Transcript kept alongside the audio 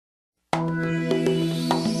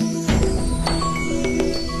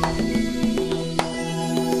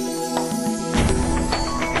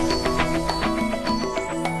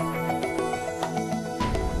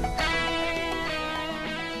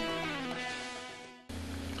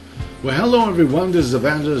Well, hello everyone, this is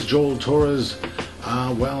Evangelist Joel Torres.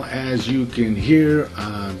 Well, as you can hear,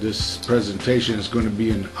 this presentation is going to be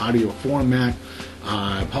in audio format.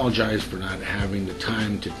 I apologize for not having the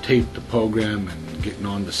time to tape the program and getting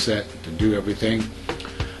on the set to do everything,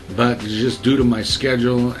 but it's just due to my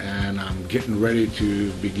schedule, and I'm getting ready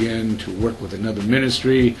to begin to work with another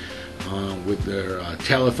ministry with their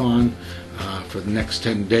telethon for the next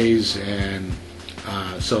 10 days, and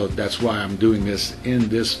so that's why I'm doing this in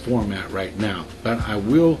this format right now. But I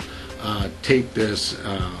will take this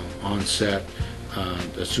on set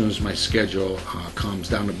as soon as my schedule calms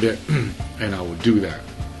down a bit, and I will do that.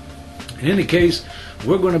 In any case,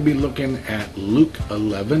 we're going to be looking at Luke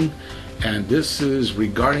 11, and this is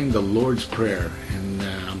regarding the Lord's Prayer, and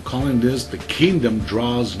I'm calling this "The Kingdom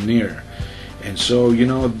Draws Near." And so, you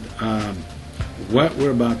know, what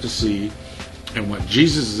we're about to see and what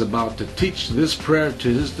Jesus is about to teach this prayer to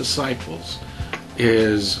his disciples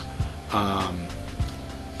is a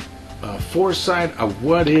foresight of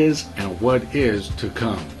what is and what is to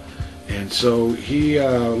come. And so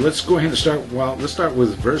let's go ahead and start. Well, let's start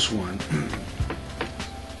with verse 1.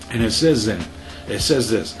 And it says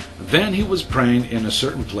this: Then he was praying in a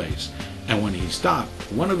certain place, and when he stopped,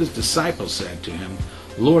 one of his disciples said to him,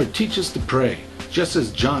 "Lord, teach us to pray, just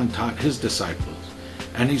as John taught his disciples."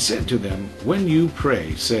 And he said to them, "When you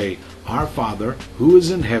pray, say, Our Father, who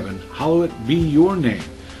is in heaven, hallowed be your name.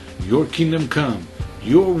 Your kingdom come,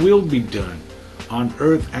 your will be done, on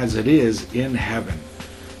earth as it is in heaven.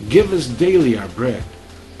 Give us daily our bread,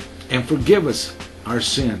 and forgive us our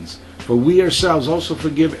sins, for we ourselves also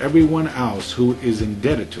forgive everyone else who is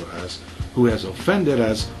indebted to us, who has offended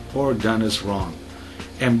us or done us wrong.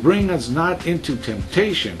 And bring us not into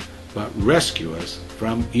temptation, but rescue us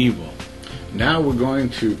from evil." Now we're going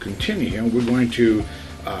to continue, and we're going to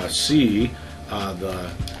see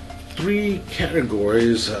the three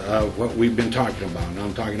categories of what we've been talking about. Now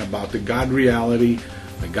I'm talking about the God reality,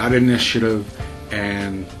 the God initiative,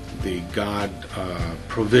 and the God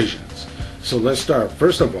provisions. So let's start.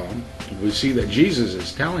 First of all, we see that Jesus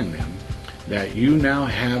is telling them that you now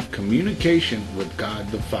have communication with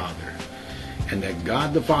God the Father, and that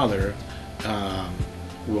God the Father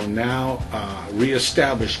will now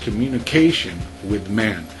reestablish communication with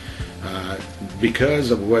man.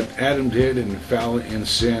 Because of what Adam did and fell in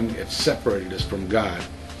sin, it separated us from God.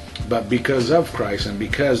 But because of Christ, and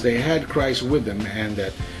because they had Christ with them, and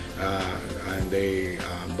that and they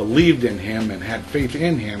believed in him and had faith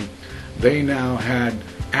in him, they now had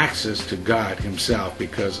access to God himself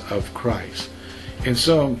because of Christ. And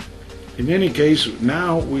so, in any case,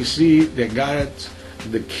 now we see that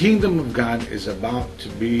the kingdom of God is about to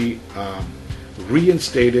be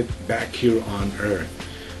reinstated back here on earth,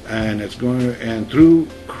 and and through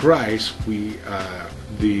Christ,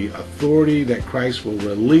 the authority that Christ will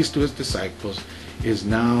release to his disciples is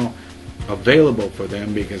now available for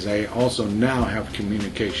them, because they also now have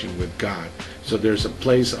communication with God. So there's a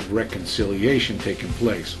place of reconciliation taking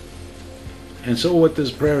place. And so what this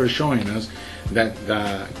prayer is showing us, that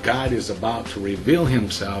God is about to reveal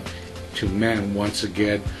himself to man once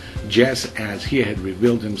again, just as he had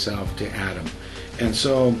revealed himself to Adam. And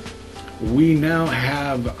so we now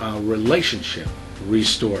have a relationship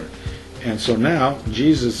restored. And so now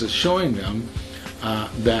Jesus is showing them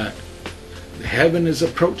that heaven is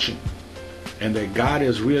approaching, and that God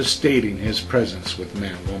is reinstating his presence with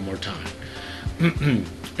man one more time.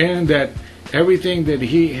 And that everything that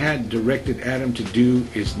he had directed Adam to do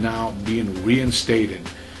is now being reinstated,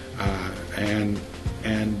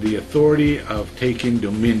 and the authority of taking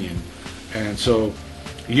dominion. And so,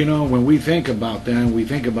 you know, when we think about that, we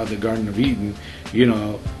think about the Garden of Eden, you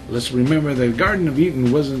know, let's remember that the Garden of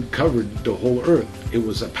Eden wasn't covered the whole earth. It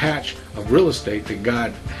was a patch of real estate that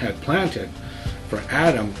God had planted for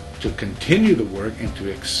Adam to continue the work and to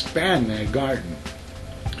expand that garden.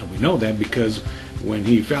 And we know that because when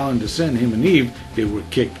he fell into sin, him and Eve, they were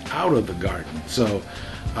kicked out of the garden. So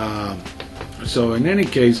in any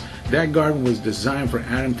case, that garden was designed for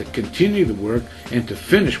Adam to continue the work and to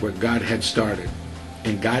finish what God had started.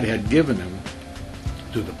 And God had given him,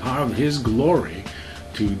 through the power of his glory,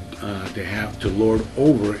 to lord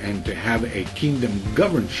over and to have a kingdom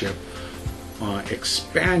governship,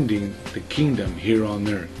 expanding the kingdom here on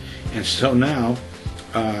earth. And so now,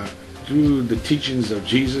 through the teachings of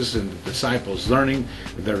Jesus and the disciples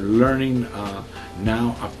they're learning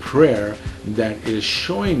now a prayer that is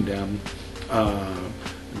showing them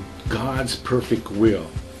God's perfect will.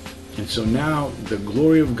 And so now the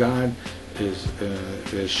glory of God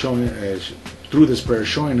is showing, through this prayer,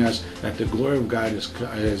 showing us that the glory of God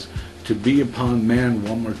is to be upon man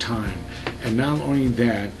one more time, And not only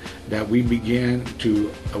that, that we began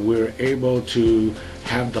to, we're able to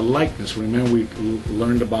have the likeness. Remember, we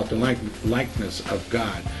learned about the likeness of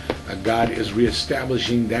God. God is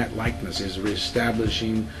reestablishing that likeness, is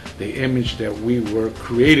reestablishing the image that we were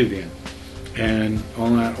created in. And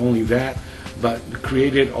not only that, but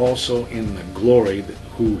created also in the glory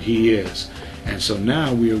who He is. And so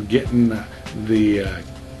now we are getting the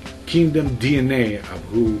kingdom DNA of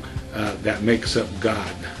who that makes up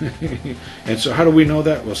God. And so how do we know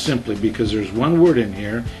that? Well, simply because there's one word in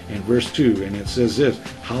here in verse 2, and it says this: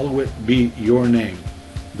 hallowed be your name.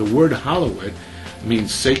 The word hallowed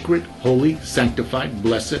means sacred, holy, sanctified,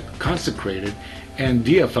 blessed, consecrated, and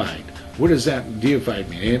deified. What does that deified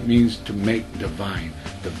mean? It means to make divine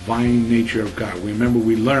nature of God. Remember,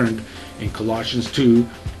 we learned in Colossians 2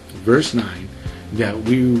 verse 9 that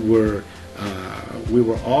we were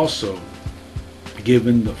also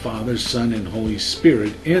given the Father, Son, and Holy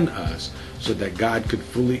Spirit in us, so that God could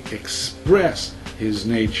fully express His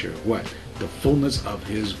nature. What? The fullness of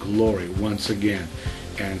His glory once again.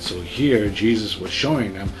 And so here Jesus was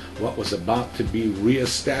showing them what was about to be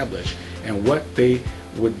reestablished and what they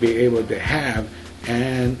would be able to have,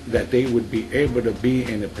 and that they would be able to be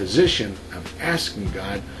in a position of asking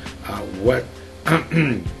God what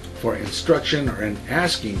for instruction, or in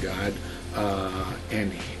asking God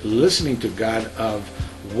and listening to God of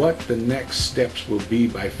what the next steps will be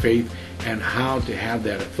by faith, and how to have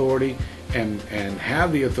that authority and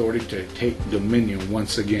have the authority to take dominion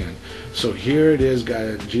once again. So here it is,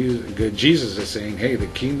 Jesus is saying, hey, the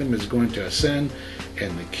kingdom is going to ascend,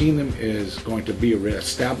 and the kingdom is going to be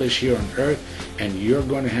reestablished here on earth, and you're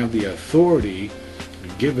going to have the authority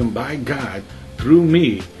given by God through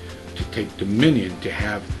me to take dominion, to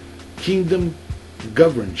have kingdom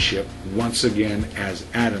governorship once again as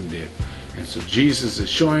Adam did. And so Jesus is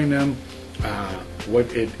showing them what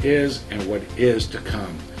it is and what is to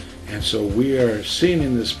come. And so we are seeing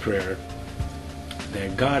in this prayer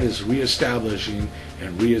that God is reestablishing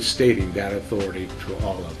and reinstating that authority to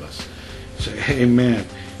all of us. So amen.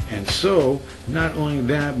 And so not only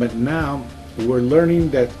that, but now we're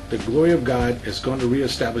learning that the glory of God is going to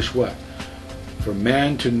reestablish what? For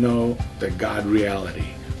man to know the God reality,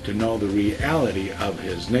 to know the reality of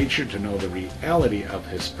His nature, to know the reality of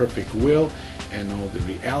His perfect will, and know the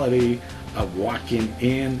reality of walking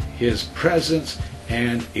in His presence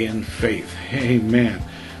and in faith. Amen.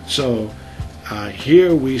 So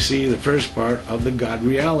here we see the first part of the God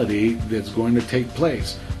reality that's going to take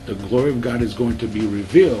place. The glory of God is going to be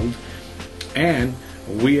revealed, and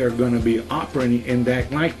we are going to be operating in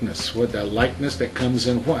that likeness. What? That likeness that comes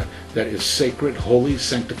in what? That is sacred, holy,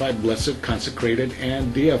 sanctified, blessed, consecrated,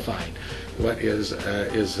 and deified. What is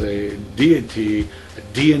a deity, a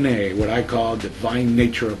DNA, what I call divine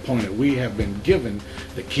nature appointed. We have been given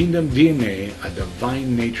the kingdom DNA, a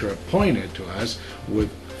divine nature appointed to us,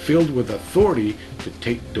 filled with authority to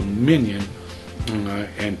take dominion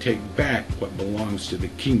and take back what belongs to the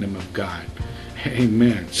kingdom of God.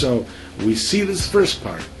 Amen. So we see this first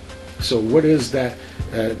part. So what is that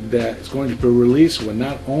that is going to be released? Well,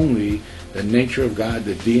 not only the nature of God,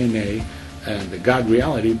 the DNA, and the God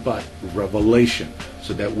reality, but revelation,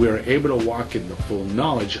 so that we're able to walk in the full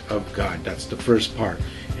knowledge of God. That's the first part.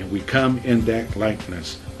 And we come in that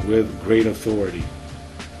likeness with great authority.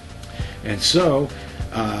 And so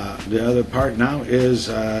the other part now is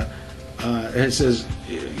it says,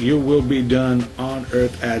 your will be done on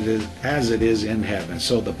earth as it is in heaven.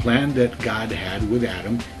 So the plan that God had with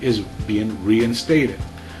Adam is being reinstated.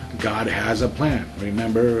 God has a plan.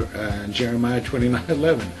 Remember Jeremiah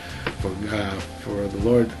 29:11, for the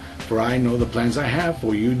Lord, for I know the plans I have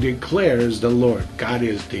for you, declares the Lord. God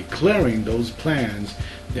is declaring those plans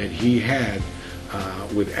that He had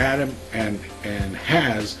with Adam and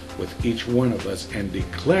has with each one of us, and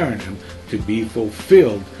declaring them to be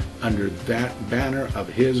fulfilled under that banner of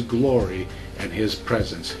His glory and His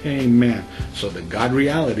presence. Amen. So the God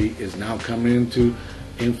reality is now coming into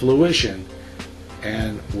fruition,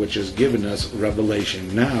 and which has given us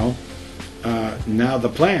revelation. Now the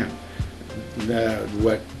plan,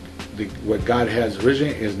 what God has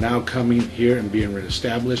originally is now coming here and being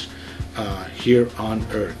reestablished here on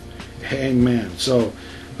earth. Amen. So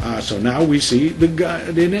now we see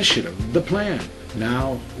the initiative, the plan.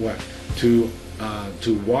 Now what? To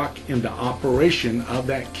walk in the operation of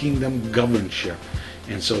that kingdom governorship.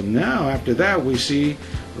 And so now after that we see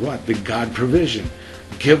what? The God provision.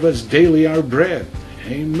 Give us daily our bread.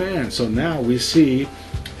 Amen. So now we see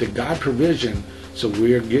the God provision. So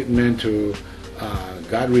we are getting into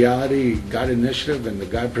God reality, God initiative, and the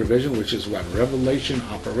God provision, which is what? Revelation,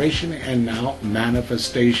 operation, and now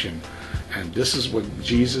manifestation. And this is what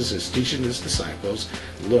Jesus is teaching his disciples.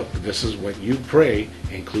 Look, this is what you pray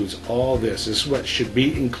includes all this. This is what should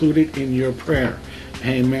be included in your prayer.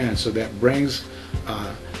 Amen. So that brings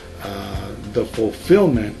the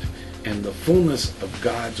fulfillment and the fullness of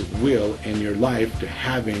God's will in your life to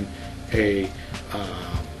having a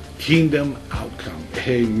kingdom outcome.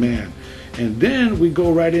 Amen. And then we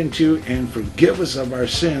go right into, and forgive us of our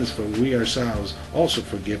sins, for we ourselves also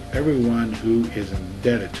forgive everyone who is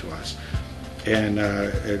indebted to us. And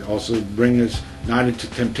it also bring us not into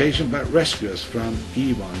temptation, but rescue us from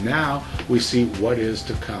evil. Now we see what is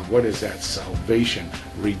to come. What is that? Salvation,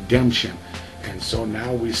 redemption. And so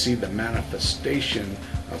now we see the manifestation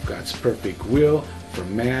of God's perfect will for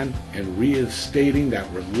man, and reinstating that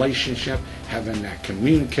relationship, having that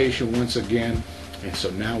communication once again. And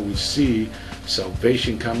so now we see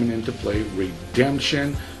salvation coming into play,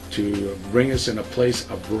 redemption to bring us in a place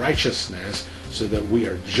of righteousness, so that we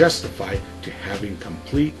are justified to having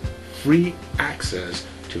complete free access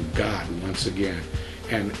to God once again,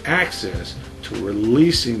 and access to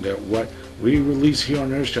releasing that what we release here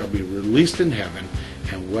on earth shall be released in heaven,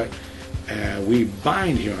 and what we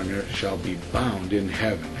bind here on earth shall be bound in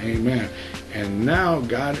heaven. Amen. And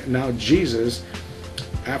now Jesus,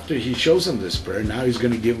 after he shows them this prayer, now he's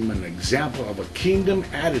going to give them an example of a kingdom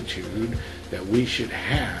attitude that we should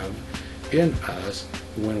have in us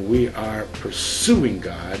when we are pursuing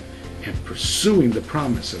God and pursuing the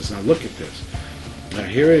promises. Now look at this. Now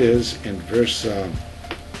here it is in verse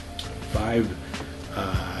 5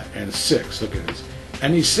 and 6. Look at this.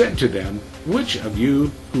 And he said to them, which of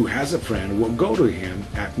you who has a friend will go to him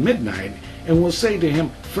at midnight and will say to him,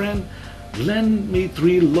 friend, lend me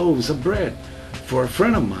 3 loaves of bread, for a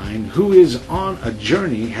friend of mine who is on a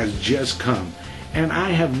journey has just come, and I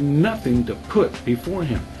have nothing to put before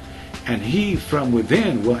him. And he from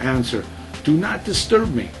within will answer, do not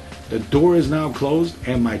disturb me. The door is now closed,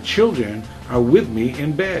 and my children are with me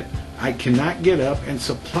in bed. I cannot get up and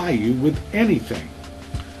supply you with anything.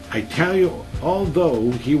 I tell you,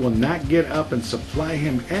 although he will not get up and supply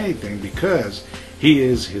him anything because he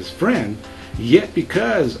is his friend, yet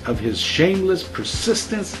because of his shameless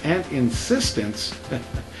persistence and insistence,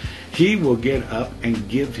 he will get up and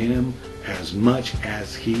give him as much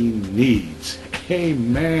as he needs.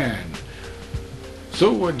 Amen.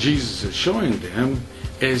 So what Jesus is showing them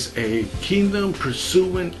is a kingdom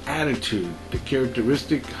pursuing attitude, the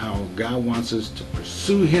characteristic how God wants us to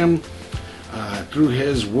pursue him through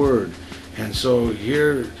his word. And so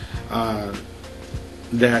here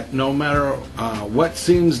that no matter what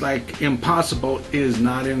seems like impossible is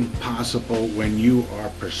not impossible when you are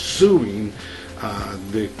pursuing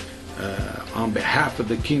on behalf of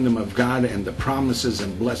the kingdom of God and the promises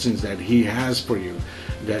and blessings that he has for you,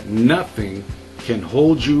 that nothing can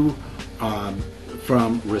hold you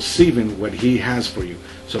from receiving what he has for you.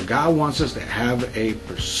 So God wants us to have a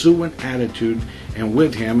pursuant attitude and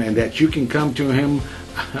with him, and that you can come to him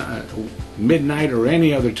midnight or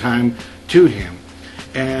any other time to him.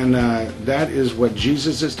 And that is what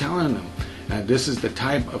Jesus is telling them. This is the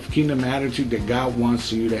type of kingdom attitude that God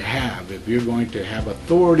wants you to have. If you're going to have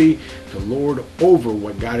authority to lord over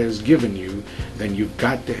what God has given you, then you've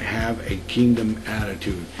got to have a kingdom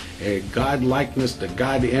attitude, a God likeness, the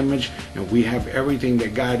God image, and we have everything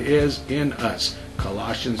that God is in us.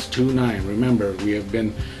 Colossians 2:9. Remember, we have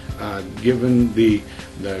been given the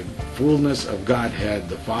fullness of Godhead,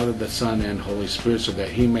 the Father, the Son, and Holy Spirit, so that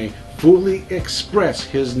he may fully express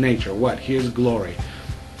his nature, what? His glory.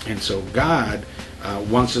 And so God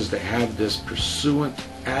wants us to have this pursuant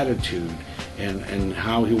attitude, and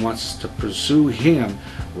how he wants us to pursue him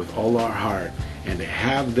with all our heart, and to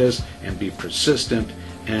have this and be persistent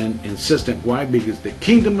and insistent. Why? Because the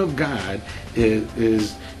kingdom of God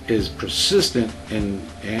is persistent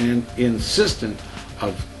and insistent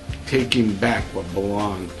of taking back what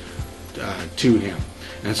belonged to him.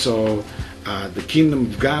 And so the kingdom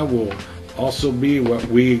of God will also be what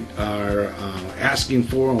we are asking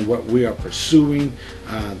for and what we are pursuing,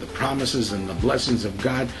 the promises and the blessings of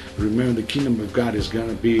God. Remember, the kingdom of God is going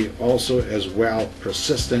to be also as well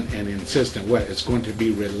persistent and insistent. What? It's going to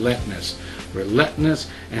be relentless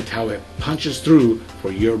until it punches through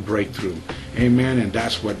for your breakthrough. Amen. And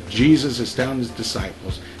that's what Jesus is telling his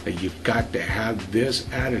disciples, that you've got to have this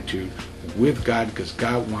attitude with God, because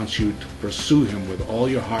God wants you to pursue him with all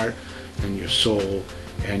your heart and your soul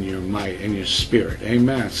and your might and your spirit.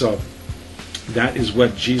 Amen. So that is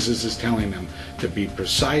what Jesus is telling them, to be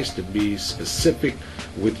precise, to be specific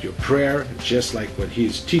with your prayer, just like what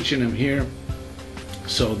he's teaching them here,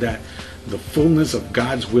 so that the fullness of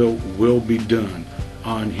God's will be done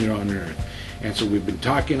on here on earth. And so we've been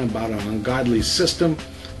talking about an ungodly system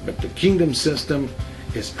But the kingdom system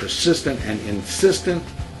is persistent and insistent,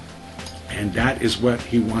 and that is what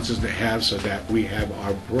he wants us to have, so that we have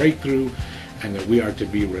our breakthrough and that we are to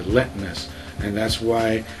be relentless. And that's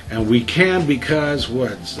why, and we can, because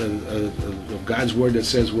what? God's word that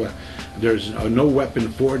says what? There's no weapon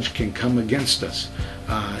forged can come against us.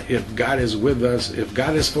 If God is with us, if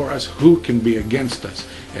God is for us, who can be against us?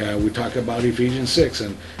 We talk about Ephesians 6,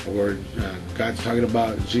 and where God's talking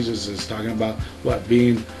about, Jesus is talking about what?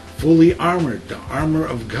 Being fully armored, the armor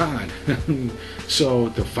of God. So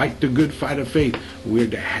to fight the good fight of faith, we're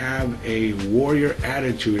to have a warrior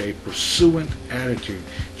attitude, a pursuant attitude,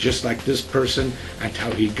 just like this person,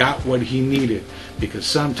 until he got what he needed. Because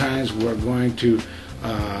sometimes we're going to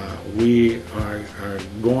we are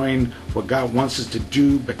going what God wants us to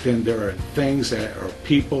do, but then there are things that are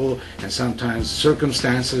people and sometimes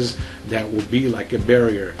circumstances that will be like a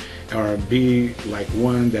barrier, or be like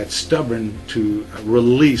one that's stubborn to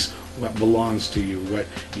release what belongs to you, what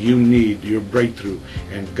you need, your breakthrough.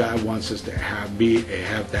 And God wants us to have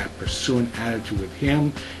that pursuing attitude with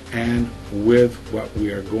him and with what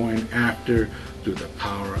we are going after, through the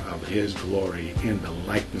power of his glory, in the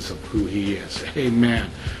likeness of who he is. Amen.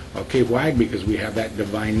 Okay, why? Because we have that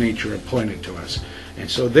divine nature appointed to us. And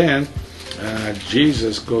so then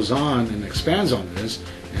Jesus goes on and expands on this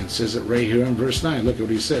and says it right here in verse 9. Look at what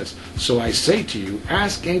he says. So I say to you,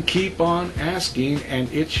 ask and keep on asking,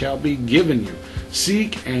 and it shall be given you.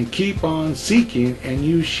 Seek and keep on seeking, and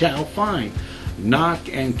you shall find. Knock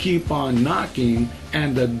and keep on knocking,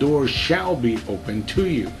 and the door shall be opened to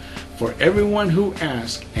you. For everyone who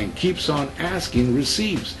asks and keeps on asking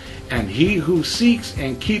receives, and he who seeks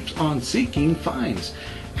and keeps on seeking finds,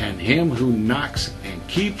 and him who knocks and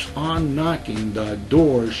keeps on knocking, the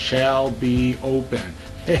door shall be open.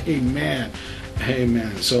 Amen.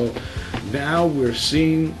 Amen. So now we're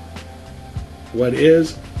seeing what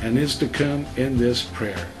is and is to come in this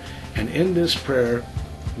prayer. And in this prayer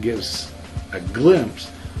gives a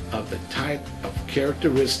glimpse of the type of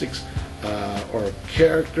characteristics or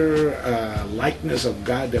character likeness of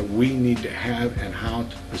God that we need to have, and how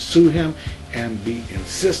to pursue him and be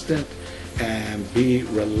insistent and be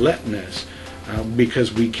relentless,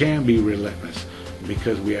 because we can be relentless,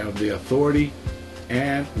 because we have the authority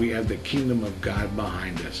and we have the kingdom of God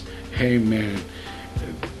behind us. Amen.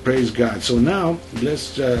 Praise God. So now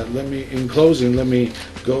in closing, let me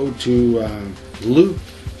go to Luke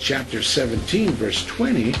chapter 17 verse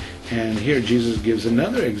 20, and here Jesus gives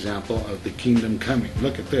another example of the kingdom coming.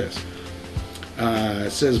 Look at this.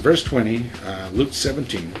 It says, verse 20, Luke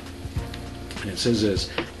 17, and it says this: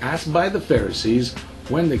 asked by the Pharisees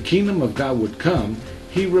when the kingdom of God would come,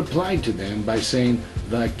 he replied to them by saying,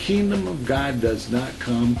 the kingdom of God does not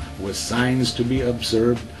come with signs to be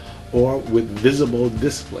observed or with visible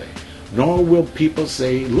display, nor will people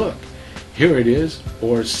say, look, here it is,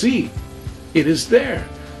 or see, it is there.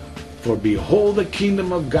 For behold, the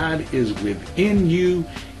kingdom of God is within you,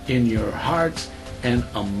 in your hearts, and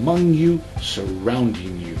among you,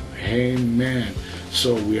 surrounding you. Amen.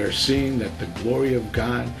 So we are seeing that the glory of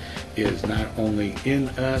God is not only in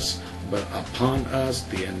us, but upon us,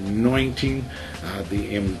 the anointing,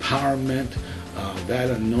 the empowerment of that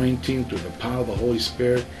anointing through the power of the Holy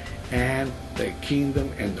Spirit, and the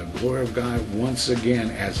kingdom and the glory of God, once again,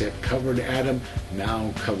 as it covered Adam,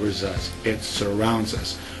 now covers us. It surrounds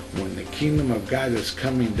us. When the kingdom of God is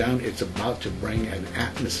coming down, it's about to bring an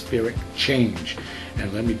atmospheric change.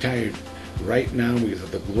 And let me tell you, right now, because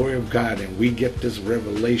of the glory of God, and we get this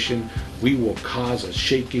revelation, we will cause a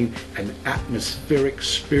shaking, an atmospheric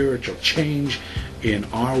spiritual change in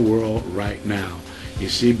our world right now. You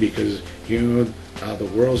see, because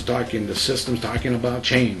the world's talking, the system's talking about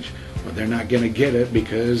change. Well, they're not going to get it,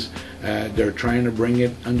 because they're trying to bring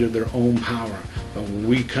it under their own power. But when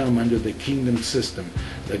we come under the kingdom system,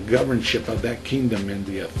 the governorship of that kingdom and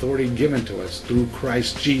the authority given to us through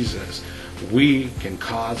Christ Jesus, we can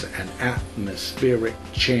cause an atmospheric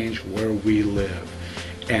change where we live.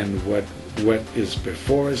 And what is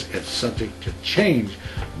before us is subject to change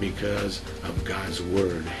because of God's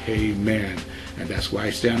word. Amen. And that's why I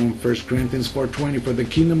stand on 1 Corinthians 4:20, for the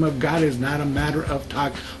kingdom of God is not a matter of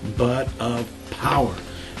talk, but of power.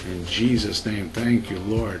 In Jesus' name, thank you,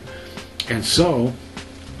 Lord. And so,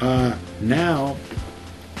 now,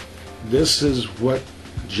 this is what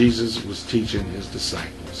Jesus was teaching his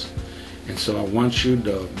disciples. And so I want you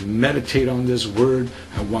to meditate on this word.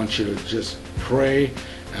 I want you to just pray.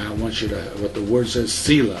 I want you to, what the word says,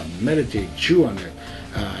 Selah, meditate, chew on it.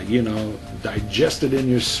 digest it in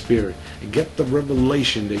your spirit and get the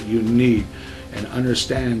revelation that you need, and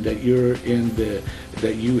understand that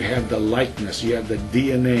that you have the likeness, you have the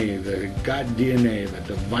DNA, the God DNA, the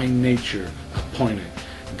divine nature appointed.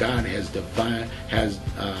 God has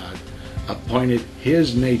appointed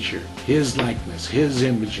His nature, His likeness, His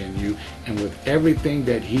image in you, and with everything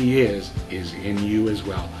that He is in you as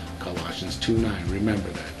well. Colossians 2:9. Remember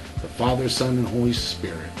that. The Father, Son, and Holy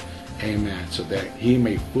Spirit. Amen. So that He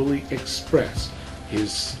may fully express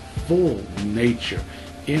His full nature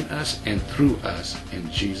in us and through us, in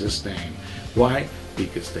Jesus' name. Why?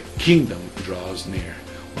 Because the kingdom draws near.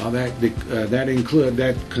 Well,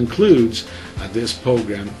 that concludes this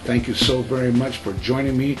program. Thank you so very much for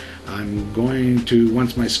joining me. I'm going to,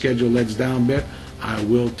 once my schedule lets down a bit, I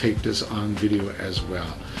will take this on video as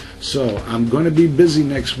well. So I'm going to be busy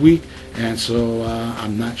next week, and so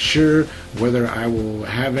I'm not sure whether I will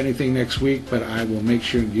have anything next week, but I will make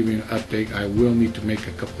sure and give you an update. I will need to make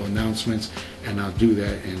a couple announcements, and I'll do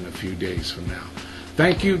that in a few days from now.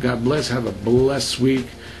 Thank you. God bless. Have a blessed week.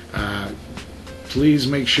 Please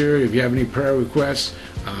make sure, if you have any prayer requests,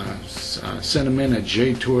 send them in at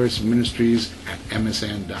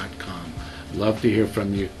jtorresministries@msn.com. Love to hear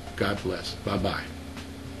from you. God bless. Bye-bye.